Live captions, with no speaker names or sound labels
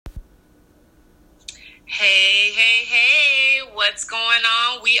Hey, hey, hey, what's going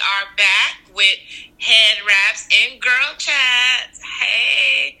on? We are back with Head Wraps and Girl Chats.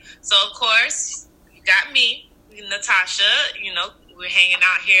 Hey. So, of course, you got me, Natasha. We're hanging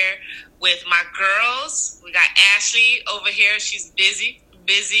out here with my girls. We got Ashley over here. She's busy.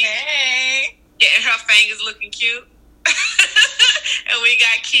 Hey. Getting her fingers looking cute. And we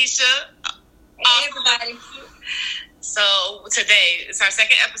got Keisha. Hey, everybody. So, today, it's our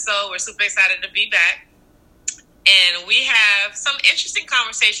second episode. We're super excited to be back. And we have some interesting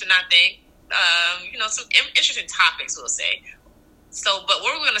conversation, I think. Some interesting topics, we'll say. So, but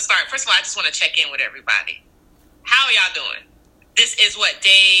where we're going to start, first of all, I just want to check in with everybody. How are y'all doing? This is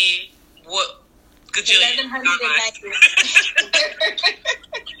gajillion? 1190.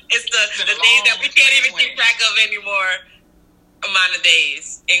 It's the days that we can't even keep track of anymore, amount of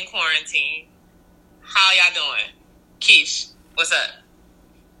days in quarantine. How y'all doing? Keish, what's up?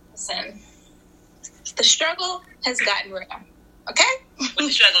 Listen, the struggle has gotten real. Okay? What you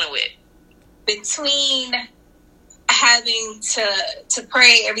struggling with? Between having to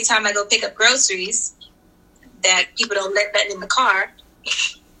pray every time I go pick up groceries that people don't let that in the car,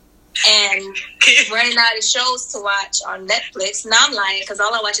 and running out of shows to watch on Netflix. Now I'm lying because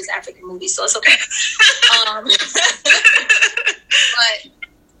all I watch is African movies, so it's okay. But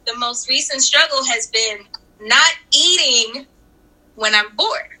the most recent struggle has been not eating when I'm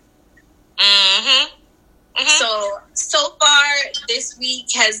bored. Mm-hmm. So far this week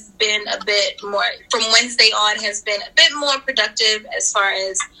has been a bit more, from Wednesday on, has been a bit more productive as far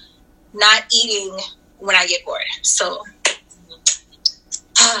as not eating when I get bored. So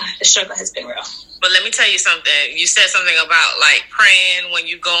the struggle has been real. But let me tell you something. You said something about like praying when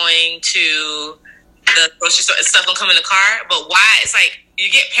you're going to the grocery store and stuff don't come in the car. But why? It's like you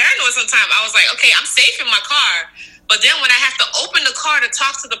get paranoid sometimes. I was like, okay, I'm safe in my car. But then when I have to open the car to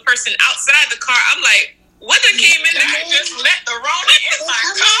talk to the person outside the car, I'm like, what done came in there? I just let the Rona in my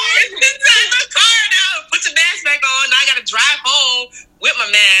car. It's inside my car now. Put your mask back on. Now I got to drive home with my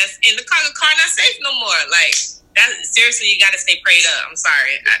mask. In the car not safe no more. Like, that, seriously, you got to stay prayed up. I'm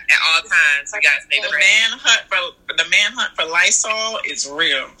sorry. At all times, you got to stay prayed up. The manhunt for Lysol is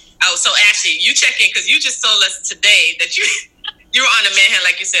real. Oh, so Ashley, you check in because you just told us today that you were on the manhunt,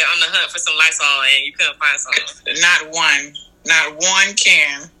 like you said, on the hunt for some Lysol and you couldn't find some. Not one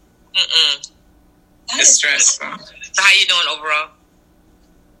can. It's stressful. So how you doing overall?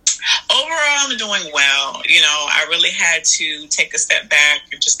 Overall, I'm doing well. I really had to take a step back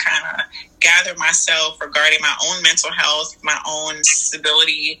and just kind of gather myself regarding my own mental health, my own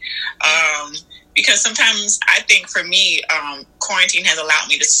stability. Because sometimes I think for me, quarantine has allowed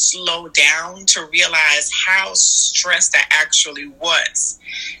me to slow down to realize how stressed I actually was.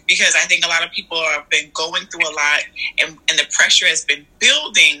 Because I think a lot of people have been going through a lot and the pressure has been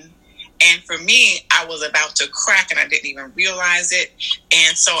building. And for me, I was about to crack and I didn't even realize it.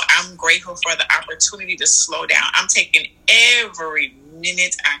 And so I'm grateful for the opportunity to slow down. I'm taking every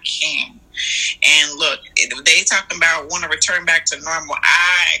minute I can. And look, they talking about want to return back to normal.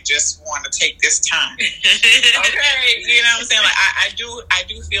 I just want to take this time. Okay. You know what I'm saying? Like I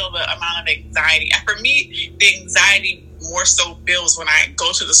do feel the amount of anxiety. For me, the anxiety more so builds when I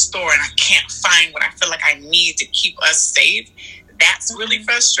go to the store and I can't find what I feel like I need to keep us safe. That's really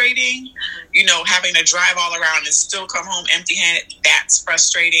frustrating. Having to drive all around and still come home empty-handed, that's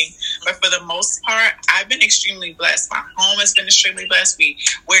frustrating. But for the most part, I've been extremely blessed. My home has been extremely blessed.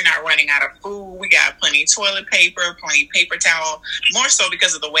 We're not running out of food. We got plenty of toilet paper, plenty of paper towel, more so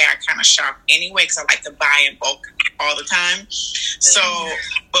because of the way I kind of shop anyway, because I like to buy in bulk all the time. So,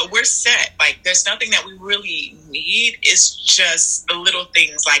 but we're set. Like, there's nothing that we really need. It's just the little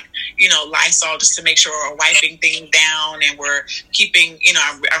things like, Lysol, just to make sure we're wiping things down and we're keeping,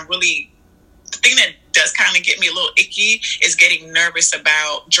 I'm really, the thing that does kind of get me a little icky is getting nervous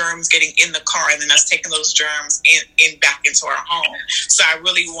about germs getting in the car and then us taking those germs in back into our home. So I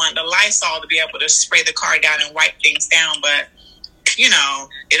really want the Lysol to be able to spray the car down and wipe things down, but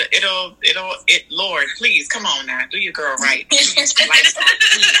Lord, please, come on now, do your girl right. Lysol, please,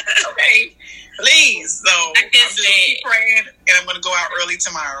 okay? Please. So I'm just keep praying, and I'm going to go out early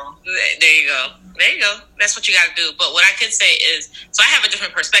tomorrow. There you go. That's what you got to do. But what I could say is, so I have a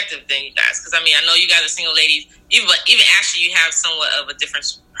different perspective than you guys, because I know you guys are single ladies. Even Ashley, you have somewhat of a different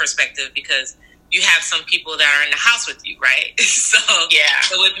perspective because you have some people that are in the house with you, right? So yeah.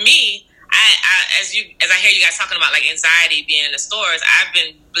 So with me, as I hear you guys talking about like anxiety being in the stores, I've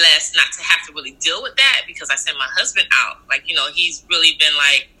been blessed not to have to really deal with that because I send my husband out. Like, he's really been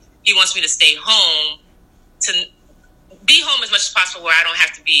like, he wants me to stay home to be home as much as possible where I don't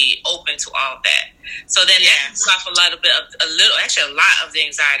have to be open to all of that. So then that took off a lot of the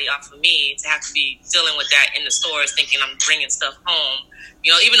anxiety off of me to have to be dealing with that in the stores, thinking I'm bringing stuff home.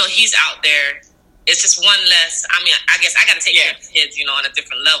 You know, even though he's out there, it's just one less. I mean, I guess I got to take care of kids, you know, on a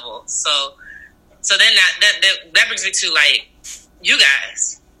different level. So then that brings me to like you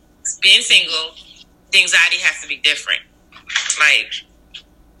guys being single. The anxiety has to be different. Like.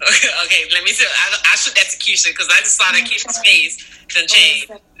 Okay, let me see. I shoot that to Keisha because I just saw that Keisha's face done change.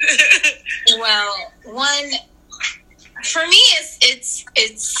 Well, one for me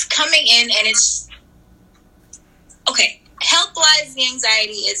it's coming in and it's okay. Health wise, the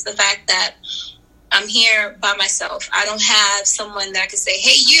anxiety is the fact that I'm here by myself. I don't have someone that I can say,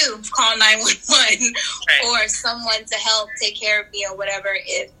 "Hey, you call 911," or someone to help take care of me or whatever.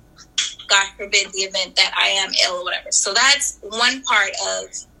 If God forbid the event that I am ill or whatever. So that's one part of.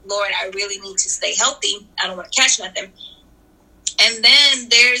 Lord, I really need to stay healthy. I don't want to catch nothing. And then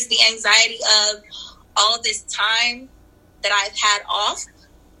there's the anxiety of all this time that I've had off.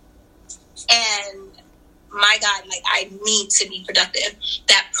 And my God, like I need to be productive.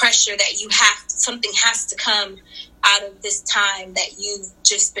 That pressure that something has to come out of this time that you've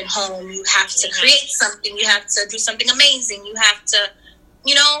just been home. You have to create something. You have to do something amazing. You have to,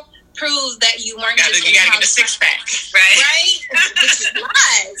 you know, prove that you weren't you gotta get a six-pack, right? Which is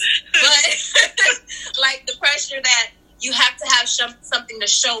lies. But like the pressure that you have to have something to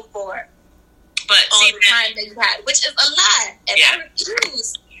show for all the time that you had, which is a lie. And I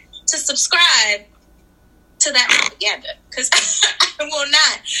refuse to subscribe to that propaganda because I will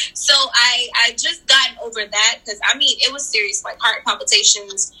not. So I just gotten over that because I mean it was serious, like heart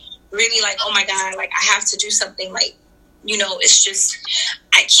palpitations, really like, oh my God, like I have to do something, like, you know, it's just,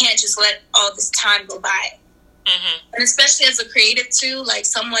 I can't just let all this time go by. Mm-hmm. And especially as a creative too, like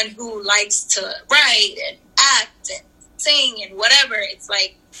someone who likes to write and act and sing and whatever, it's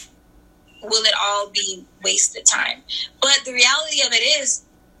like, will it all be wasted time? But the reality of it is,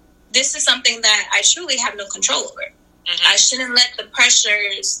 this is something that I truly have no control over. Mm-hmm. I shouldn't let the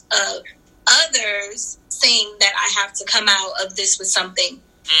pressures of others saying that I have to come out of this with something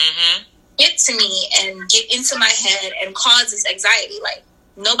get to me and get into my head and cause this anxiety. Like,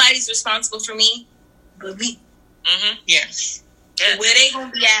 nobody's responsible for me but me. Mm-hmm. Yes. Where they gonna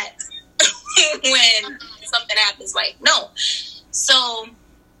be at when something happens? Like, no. So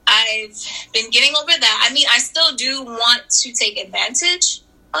I've been getting over that. I mean, I still do want to take advantage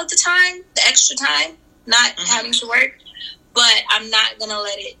of the time, the extra time, not having to work, but I'm not gonna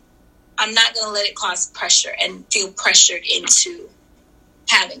let it cause pressure and feel pressured into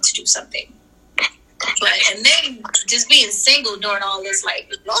having to do something. But and then just being single during all this, like,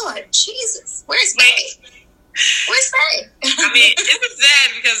 Lord Jesus, where's Faye? Where's Faye? I mean, it's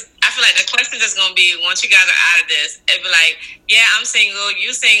sad because I feel like the question is going to be, once you guys are out of this, it'd be like, yeah, I'm single,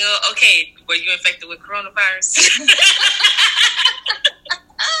 you single, okay, were you infected with coronavirus?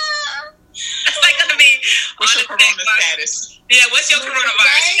 That's like going to be what's your corona status? Yeah, what's your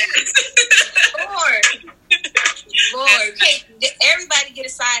coronavirus status? Lord, hey, everybody get a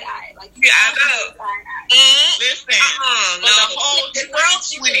side eye. Like, you I know. Listen, for the whole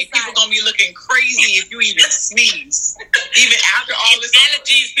 2020, people gonna be looking crazy if you even sneeze. Even after all this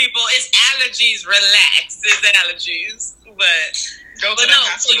allergies, people, it's allergies. Relax, it's allergies. But go to the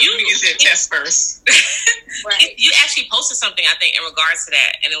hospital. You get a test first. Right. You actually posted something, I think, in regards to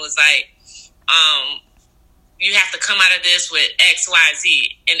that, and it was like, you have to come out of this with X, Y,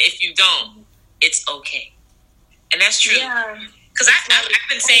 Z, and if you don't, it's okay. And that's true. Yeah. Because I've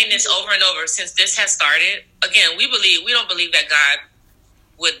been saying this over and over since this has started. Again, we don't believe that God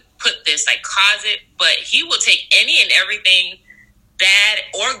would put this, like, cause it, but he will take any and everything, bad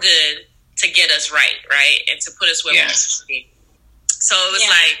or good, to get us right? And to put us where we need to be. So it was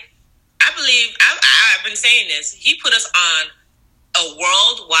like, I believe, I've been saying this, he put us on a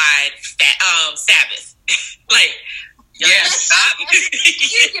worldwide Sabbath. Like, yes.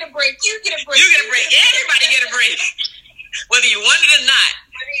 You get a break. You get a break. Everybody get a break. Whether you want it or not.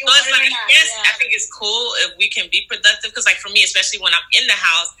 So it's like, I think it's cool if we can be productive. Because, like, for me, especially when I'm in the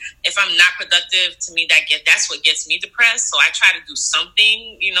house, if I'm not productive, to me, that's what gets me depressed. So I try to do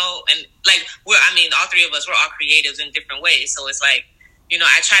something, you know, and like, all three of us, we're all creatives in different ways. So it's like, you know,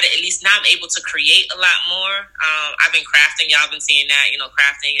 I try to, at least now I'm able to create a lot more. I've been crafting. Y'all been seeing that, you know,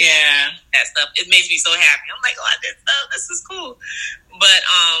 crafting. Yeah. That stuff. It makes me so happy. I'm like, oh, I did stuff. This is cool. But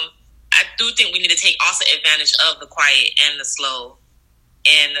I do think we need to take also advantage of the quiet and the slow.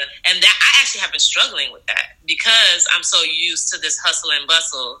 And that I actually have been struggling with that because I'm so used to this hustle and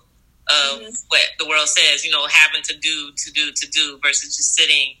bustle of what the world says, you know, having to do versus just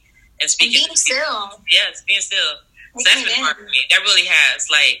sitting and speaking. And being still. Yeah, it's being still. So that's been hard for me. That really has.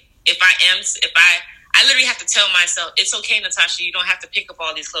 Like, I literally have to tell myself, it's okay, Natasha, you don't have to pick up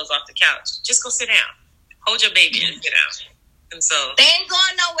all these clothes off the couch. Just go sit down. Hold your baby and sit down. And so they ain't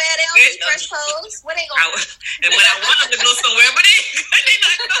going nowhere. They don't need fresh clothes. Where they going? And when I wanted to go somewhere, but they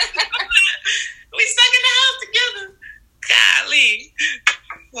not going. We stuck in the house together. Golly.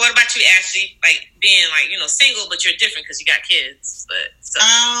 What about you, Ashley? Like being single, but you're different because you got kids. But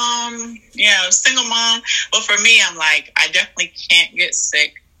yeah, single mom. Well, for me, I'm like, I definitely can't get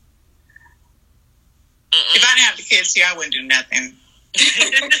sick. If I didn't have the kids here, I wouldn't do nothing.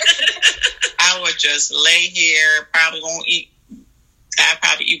 I would just lay here, probably won't eat. I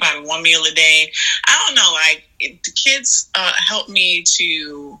probably eat one meal a day. I don't know, like the kids help me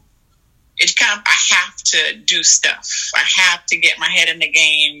to. It's kind of, I have to do stuff. I have to get my head in the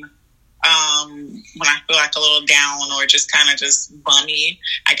game. When I feel like a little down or just kind of just bummy,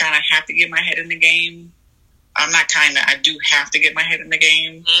 I kind of have to get my head in the game. I do have to get my head in the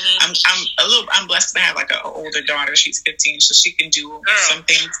game. Mm-hmm. I'm blessed to have like an older daughter. She's 15, so she can do some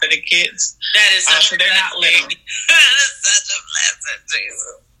things for the kids. That is such so they're not little. That is such a blessing,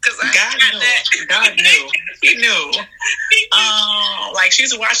 Jesus. God knew. He knew. Like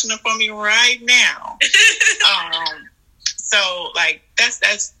she's watching it for me right now. So like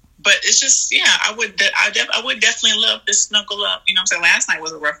that's. But it's just I would definitely love to snuggle up. You know what I'm saying? Last night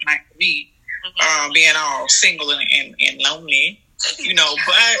was a rough night for me. Being all single and lonely, but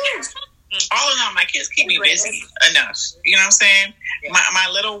all in all, my kids keep me busy enough. You know what I'm saying? Yeah. My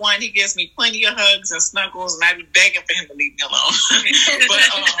little one, he gives me plenty of hugs and snuggles, and I be begging for him to leave me alone. But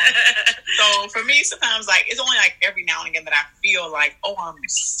so for me, sometimes like it's only like every now and again that I feel like, oh, I'm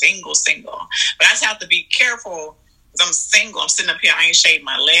single. But I just have to be careful because I'm single. I'm sitting up here. I ain't shaved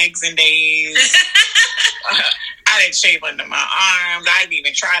my legs in days. I didn't shave under my arms. I didn't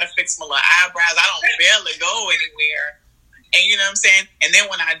even try to fix my little eyebrows. I don't barely go anywhere. And you know what I'm saying? And then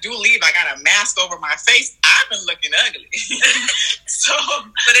when I do leave, I got a mask over my face. I've been looking ugly. So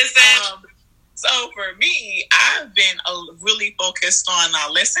for me, I've been really focused on,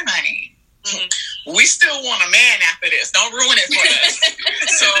 listen, honey, we still want a man after this. Don't ruin it for us.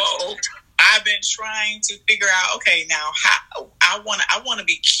 So I've been trying to figure out, okay, now how I want to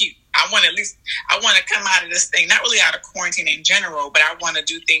be cute. I want to come out of this thing, not really out of quarantine in general, but I want to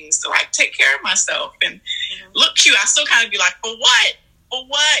do things to like take care of myself and look cute. I still kind of be like, for what? For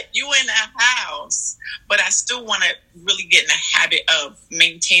what? You in the house. But I still want to really get in the habit of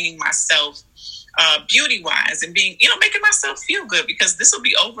maintaining myself beauty-wise and being, making myself feel good because this will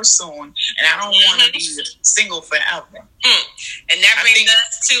be over soon and I don't want to be single forever. And that brings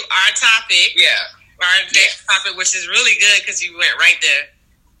us to our topic. Yeah. Our next topic, which is really good because you went right there.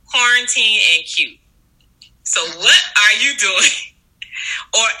 Quarantine and cute. So what are you doing?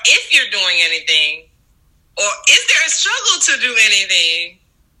 Or if you're doing anything, or is there a struggle to do anything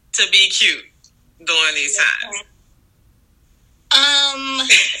to be cute during these times?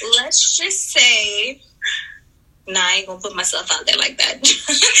 Let's just say, I ain't gonna put myself out there like that.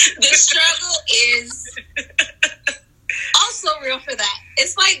 The struggle is also real for that.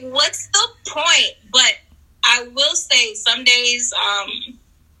 It's like, what's the point? But I will say some days,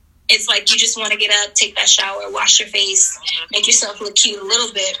 it's like you just want to get up, take that shower, wash your face, make yourself look cute a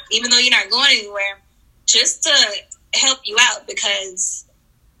little bit, even though you're not going anywhere, just to help you out because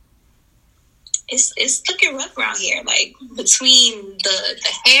it's looking rough around here. Like between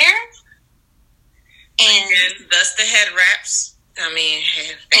the hair and thus the head wraps. I mean,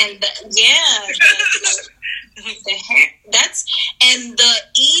 and the hair. That's and the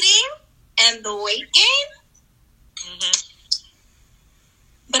eating and the weight gain.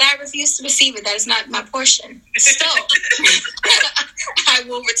 But I refuse to receive it. That is not my portion. So I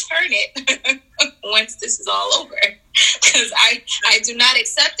will return it once this is all over. Because I do not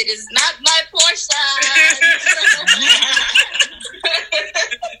accept it. It's not my portion.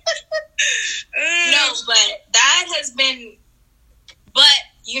 No, but that has been. But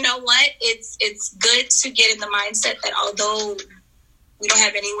you know what? It's good to get in the mindset that although we don't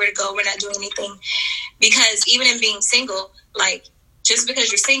have anywhere to go, we're not doing anything. Because even in being single, like, just because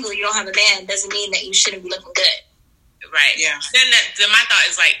you're single, you don't have a man, doesn't mean that you shouldn't be looking good. Right. Yeah. Then my thought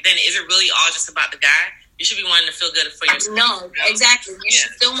is like, then is it really all just about the guy? You should be wanting to feel good for yourself. No, exactly. You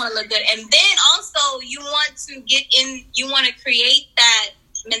should still want to look good. And then also you want to create that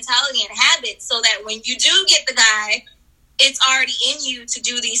mentality and habit so that when you do get the guy, it's already in you to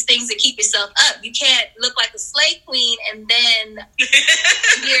do these things to keep yourself up. You can't look like a slave queen and then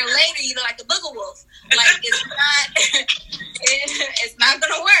a year later you look like a booger wolf. Like, it's not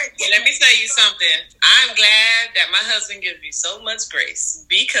gonna work. Let me tell you something. I'm glad that my husband gives me so much grace,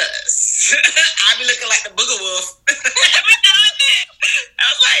 because I be looking like the booger wolf. I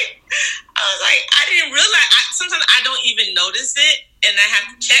was like, I didn't realize. Sometimes I don't even notice it, and I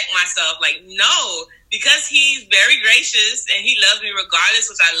have to check myself. Like, no, because he's very gracious and he loves me regardless,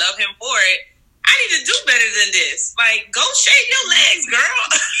 which I love him for it. I need to do better than this. Like, go shave your legs, girl.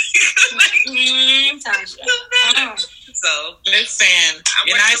 So, listen,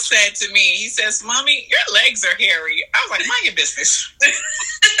 and I said to me, he says, "Mommy, your legs are hairy." I was like, "Mind your business."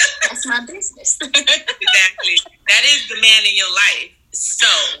 That's my business. Exactly. That is the man in your life. So,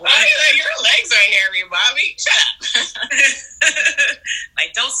 your legs are hairy, Bobby. Shut up.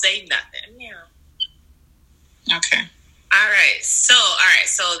 Like, don't say nothing. Yeah. Okay. All right.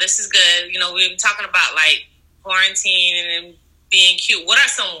 So this is good. You know, we've been talking about like quarantine and being cute. What are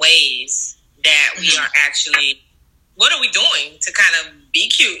some ways that we are actually, what are we doing to kind of be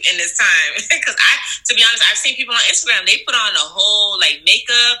cute in this time? Because to be honest, I've seen people on Instagram, they put on a whole like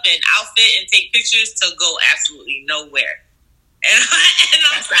makeup and outfit and take pictures to go absolutely nowhere. And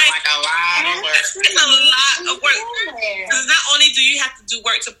that sounds like a lot of work. It's a lot of work. Because not only do you have to do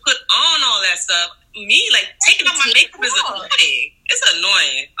work to put on all that stuff, me, like, taking off my makeup is annoying. It's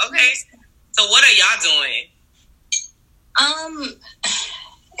annoying, okay? So what are y'all doing?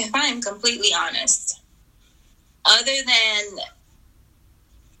 If I am completely honest, other than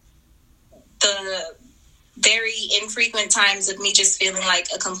the very infrequent times of me just feeling like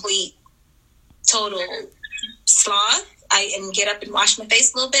a complete, total sloth, and get up and wash my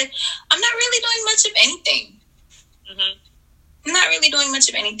face a little bit, I'm not really doing much of anything. Mm-hmm. I'm not really doing much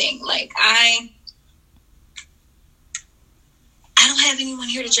of anything. Like, I don't have anyone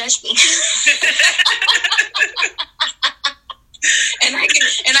here to judge me. and I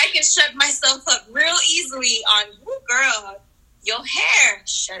can shut myself up real easily on, girl, your hair,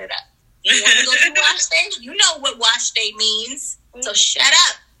 shut it up. You want to go to wash day? You know what wash day means. So shut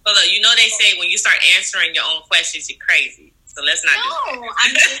up. Well, look, you know they say when you start answering your own questions, you're crazy. So let's not do that.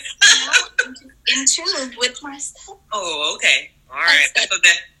 I'm just, in tune with myself. Oh, okay. All right. That's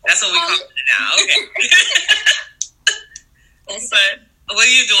what we call it now. Okay. But what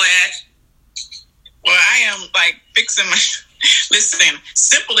are you doing, Ash? Well, I am like fixing my... Listen,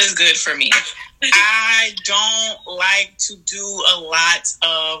 simple is good for me. I don't like to do a lot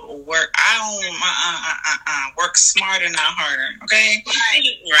of work. I don't work smarter, not harder. Okay,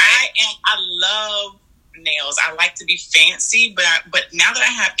 right? I love nails. I like to be fancy, but now that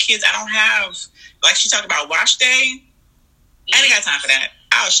I have kids, I don't have, like she talked about wash day. I ain't got time for that.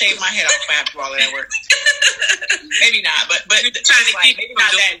 I'll shave my head off if I have to do all that work. Maybe not, but it's like, maybe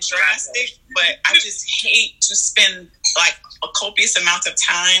not that drastic. But I just hate to spend like a copious amount of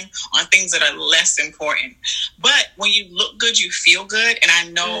time on things that are less important. But when you look good, you feel good, and I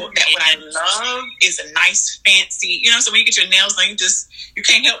know that what I love is a nice, fancy. So when you get your nails done, you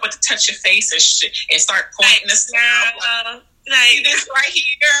can't help but to touch your face and start pointing the stuff. Like this right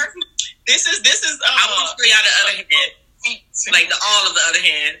here. This is. I want to show y'all the other hand. Like all of the other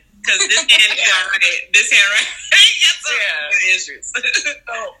hand, because this hand right, this hand right.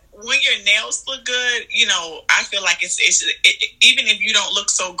 So when your nails look good, I feel like it's even if you don't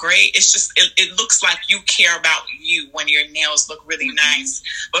look so great, it's just it looks like you care about you when your nails look really nice.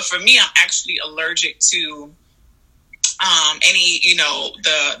 But for me, I'm actually allergic to any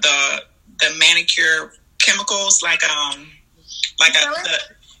the manicure chemicals like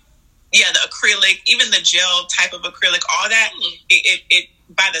the acrylic, even the gel type of acrylic, all that, it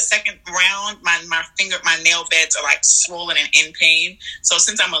by the second round, my nail beds are like swollen and in pain. So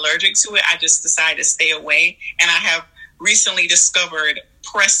since I'm allergic to it, I just decided to stay away. And I have recently discovered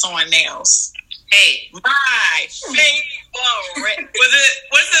press-on nails. Hey, my favorite.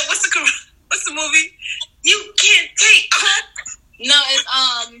 What's the movie? You can't take. No,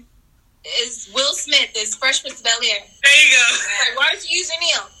 it's Will Smith. It's Fresh Prince of Bel-Air. There you go. Like, why don't you use your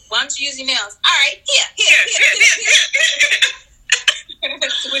nails? Why don't you use your nails? All right, here.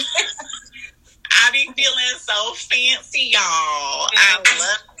 I be feeling so fancy, y'all. I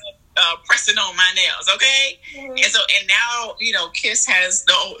love pressing on my nails, okay? Mm-hmm. And now, Kiss has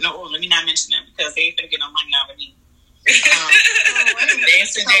no, let me not mention them because they ain't gonna get no money out of me. They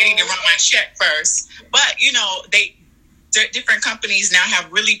instigating to run my check first. But, different companies now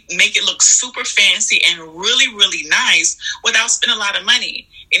have really make it look super fancy and really, really nice without spending a lot of money.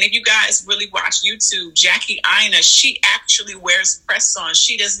 And if you guys really watch YouTube, Jackie Aina, she actually wears press-on.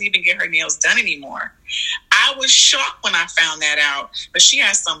 She doesn't even get her nails done anymore. I was shocked when I found that out, but she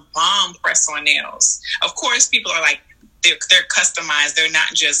has some bomb press-on nails. Of course, people are like, they're customized. They're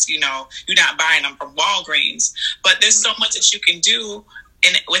not just, you're not buying them from Walgreens. But there's so much that you can do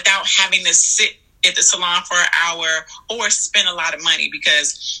without having to sit at the salon for an hour or spend a lot of money.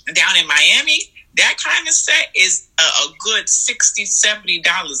 Because down in Miami, that kind of set is a good $60,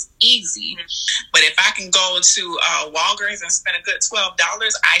 $70 easy. But if I can go to Walgreens and spend a good $12,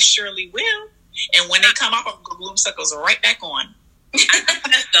 I surely will. And when they come off, I'm going to glue them suckers right back on. I think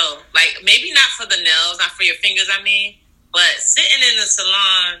that's though. Like, maybe not for the nails, not for your fingers, but sitting in the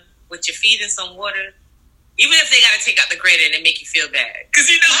salon with your feet in some water, even if they got to take out the grater and it make you feel bad.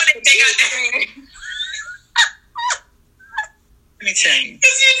 Because when they take out the grater. Let me tell you.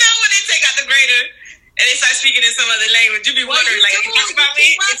 Because when they take out the grater and they start speaking in some other language, you be wondering, like, they talk about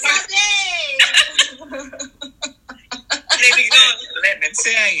me? They be going, let me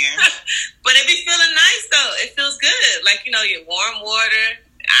tell you. But it be feeling nice, though. It feels good. Like, your warm water.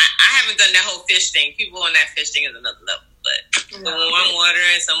 I haven't done that whole fish thing. People on that fish thing is another level. But the warm water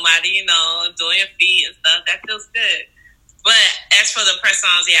and somebody, doing your feet and stuff, that feels good. But as for the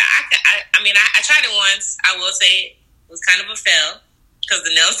press-ons, I tried it once. I will say it was kind of a fail because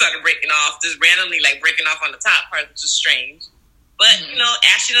the nails started breaking off, just randomly breaking off on the top part, which is strange. But,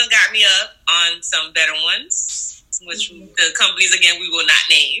 Ashley done got me up on some better ones, which the companies, again, we will not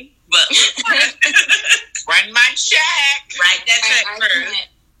name. But run my check. Write that check first.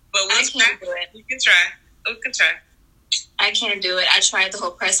 But I can't do it. We can try. I can't do it. I tried the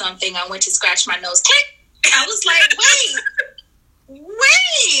whole press-on thing. I went to scratch my nose. Click! I was like, wait.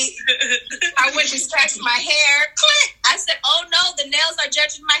 I went to scratch my hair. Click! I said, oh no, the nails are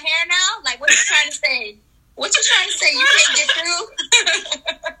judging my hair now? Like, what are you trying to say? What you trying to say? You can't get through?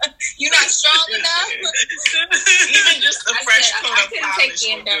 You're not strong enough? Even just the fresh coat of polish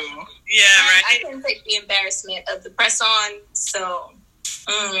will do. Yeah, right. I couldn't take the embarrassment of the press-on, so...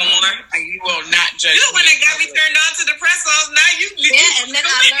 You will not judge. You the one that got me turned on to the press-ons. Now you. Yeah, and then I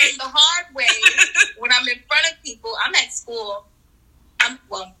learned the hard way when I'm in front of people. I'm at school. I'm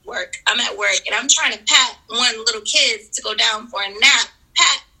at work, and I'm trying to pat one little kid to go down for a nap.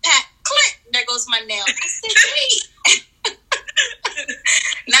 Pat, click. There goes my nail. I said, wait.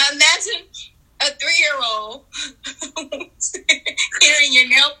 Now imagine a 3-year-old hearing your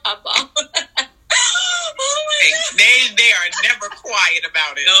nail pop off. Oh my God. They are never quiet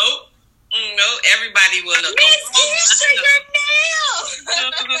about it. No, everybody will know.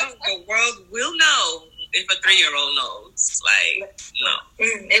 The world will know if a 3-year-old knows. Like, no.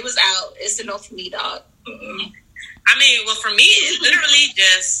 It was out. It's a no for me, dog. For me, it's literally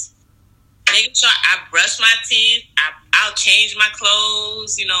just making sure I brush my teeth. I'll change my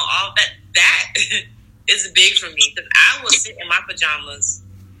clothes. All that. That is big for me because I will sit in my pajamas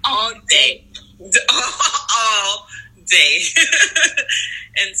all day. All day.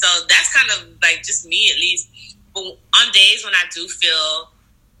 And so that's kind of just me, at least. But on days when I do feel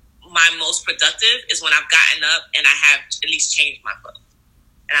my most productive is when I've gotten up and I have at least changed my clothes.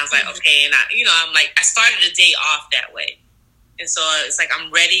 And I was like, okay, and I started the day off that way. And so it's like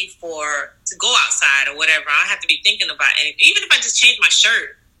I'm ready to go outside or whatever. I don't have to be thinking about anything. Even if I just change my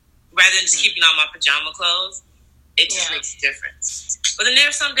shirt rather than just keeping on my pajama clothes, it just makes a difference. But then there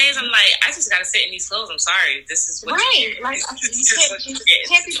are some days I'm like, I just got to sit in these clothes. I'm sorry. This is what you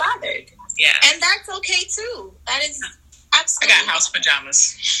can't be bothered. Yeah. And that's okay, too. That is absolutely. I got house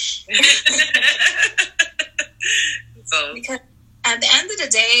pajamas. Because at the end of the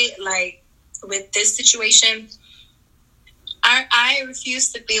day, with this situation, I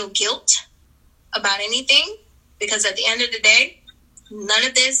refuse to feel guilt about anything because at the end of the day, none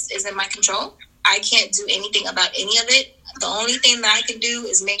of this is in my control. I can't do anything about any of it. The only thing that I can do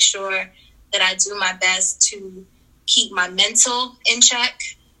is make sure that I do my best to keep my mental in check,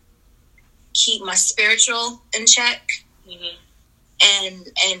 keep my spiritual in check, and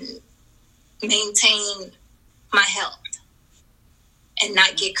maintain my health and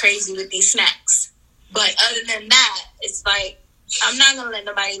not get crazy with these snacks. But other than that, it's like, I'm not going to let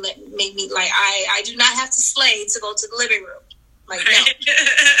nobody make me, I do not have to slay to go to the living room.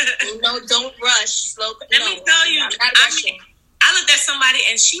 No. Don't rush. Slow. Let me tell you, I'm not rushing. I looked at somebody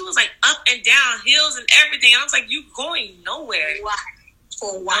and she was up and down, heels and everything. I was like, you going nowhere. Why?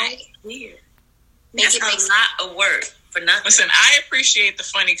 For why? Weird. That's a lot of work for nothing. Listen, I appreciate the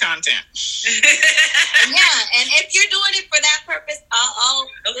funny content. Yeah, and if you're doing it for that purpose,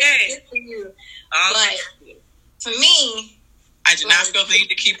 okay. Good for you. But for me, I do not feel the need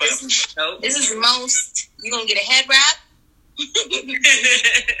to keep up. This is the most. You're going to get a head wrap.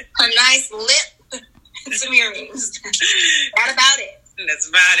 A nice lip, and some earrings. That's about it. That's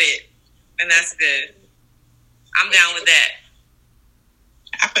about it. And that's good. I'm down with that.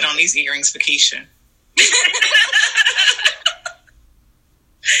 I put on these earrings for Keisha.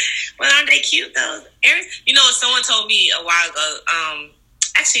 Well, aren't they cute, though? Earrings? You know, someone told me a while ago,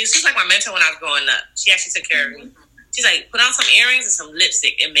 actually, she's like my mentor when I was growing up. She actually took care of me. She's like, put on some earrings and some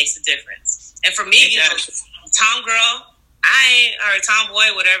lipstick. It makes a difference. And for me, you know, Tom girl, or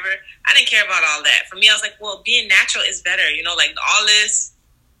tomboy, whatever, I didn't care about all that. For me, I was like, well, being natural is better. You know, like all this,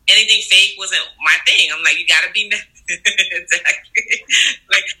 anything fake wasn't my thing. I'm like, you got to be exactly.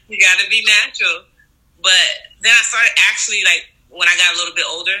 Like, you got to be natural. But then I started actually, like, when I got a little bit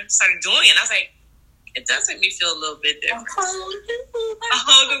older, started doing it. And I was like, it does make me feel a little bit different. What's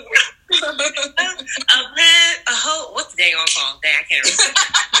the dang on song? Dang, I can't remember.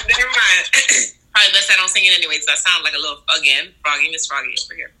 Never mind. Probably best I don't sing it anyway, so I sound like a little, again, Froggy, Miss Froggy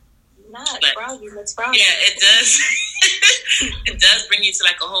over here. Froggy, Miss Froggy. Yeah, it does. It does bring you to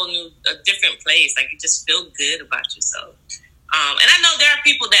like a different place. Like you just feel good about yourself. And I know there are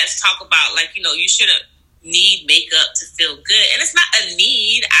people that talk about like, you know, you shouldn't need makeup to feel good. And it's not a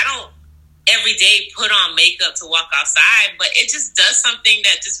need. I don't every day put on makeup to walk outside, but it just does something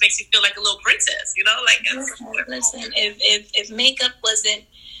that just makes you feel like a little princess, you know? Like listen, if makeup wasn't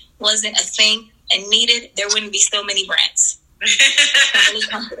a thing and needed, there wouldn't be so many brands. So many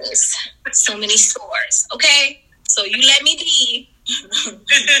companies, so many stores. Okay, so you let me be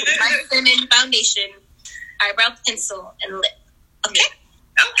with my cinnamon foundation, eyebrow pencil, and lip. Okay.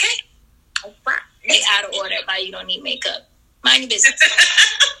 They out of order. Why you don't need makeup? Mind your business.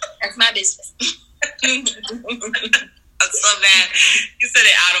 That's my business. I'm so bad. You said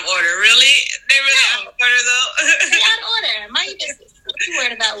it out of order. Really? They really out of order though. They out of order. Mind your business. What you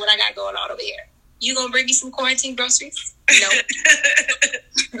worried about what I got going on over here? You gonna bring me some quarantine groceries? No.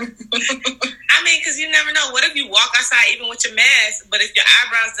 I mean, because you never know. What if you walk outside even with your mask, but if your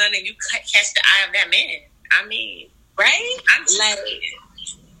eyebrows done and you catch the eye of that man? I mean, right? Like,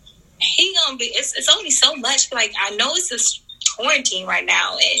 he gonna be. It's only so much. Like, I know it's a quarantine right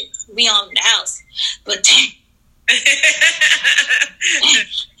now, and we all in the house, but dang.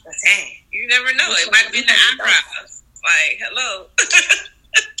 But dang, you never know. It might be the eyebrows. Like, hello.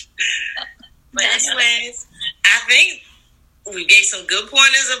 But anyways, I think we gave some good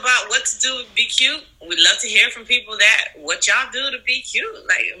pointers about what to do to be cute. We'd love to hear from people that what y'all do to be cute.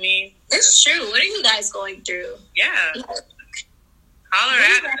 Like, I mean, it's true. What are you guys going through? Yeah. Holler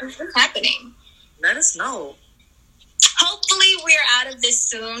at us. What's happening? Let us know. Hopefully we're out of this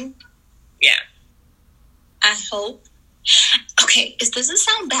soon. Yeah. I hope. Okay, this doesn't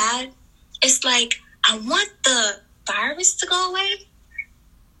sound bad. It's like, I want the virus to go away.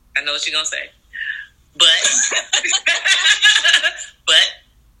 I know what you're going to say. But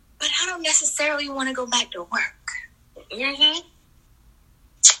I don't necessarily want to go back to work. Mm-hmm.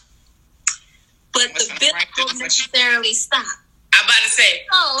 But the bill won't necessarily stop. I'm about to say,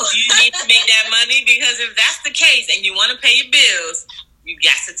 you need to make that money, because if that's the case and you want to pay your bills, you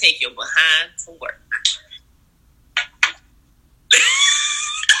got to take your behind to work.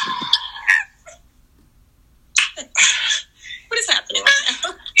 What is happening right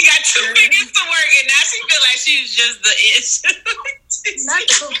now? You got 2 fingers to work, and now she feel like she's just the itch. Not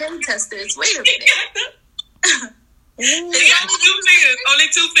the cocaine testers. Wait a minute. She got 2 fingers. Only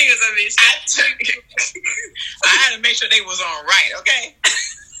 2 fingers of it. I had to make sure they was on right, okay?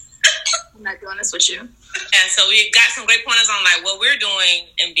 I'm not doing this with you. And so we got some great pointers on like what we're doing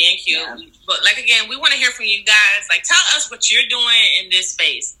and being cute. Yeah. But like again, we want to hear from you guys. Like, tell us what you're doing in this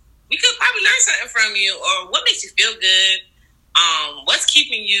space. We could probably learn something from you, or what makes you feel good. What's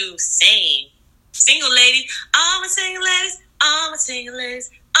keeping you sane? Single ladies, all my single ladies, all my single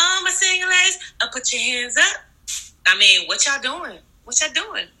ladies, all my single ladies. Put your hands up. I mean, what y'all doing?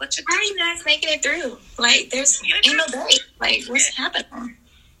 How are you guys making it through? Like, there's ain't no day. Like, what's happening?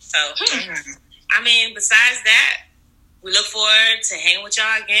 So, I mean, besides that, we look forward to hanging with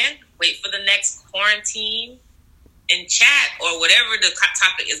y'all again. Wait for the next quarantine and chat or whatever the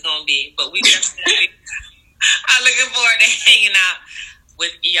topic is going to be. But we definitely are looking forward to hanging out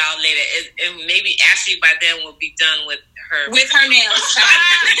with y'all later. And maybe Ashley by then will be done with her nails.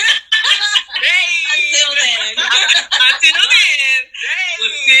 Until then,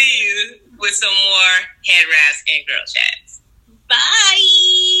 we'll see you with some more head wraps and girl chats. Bye.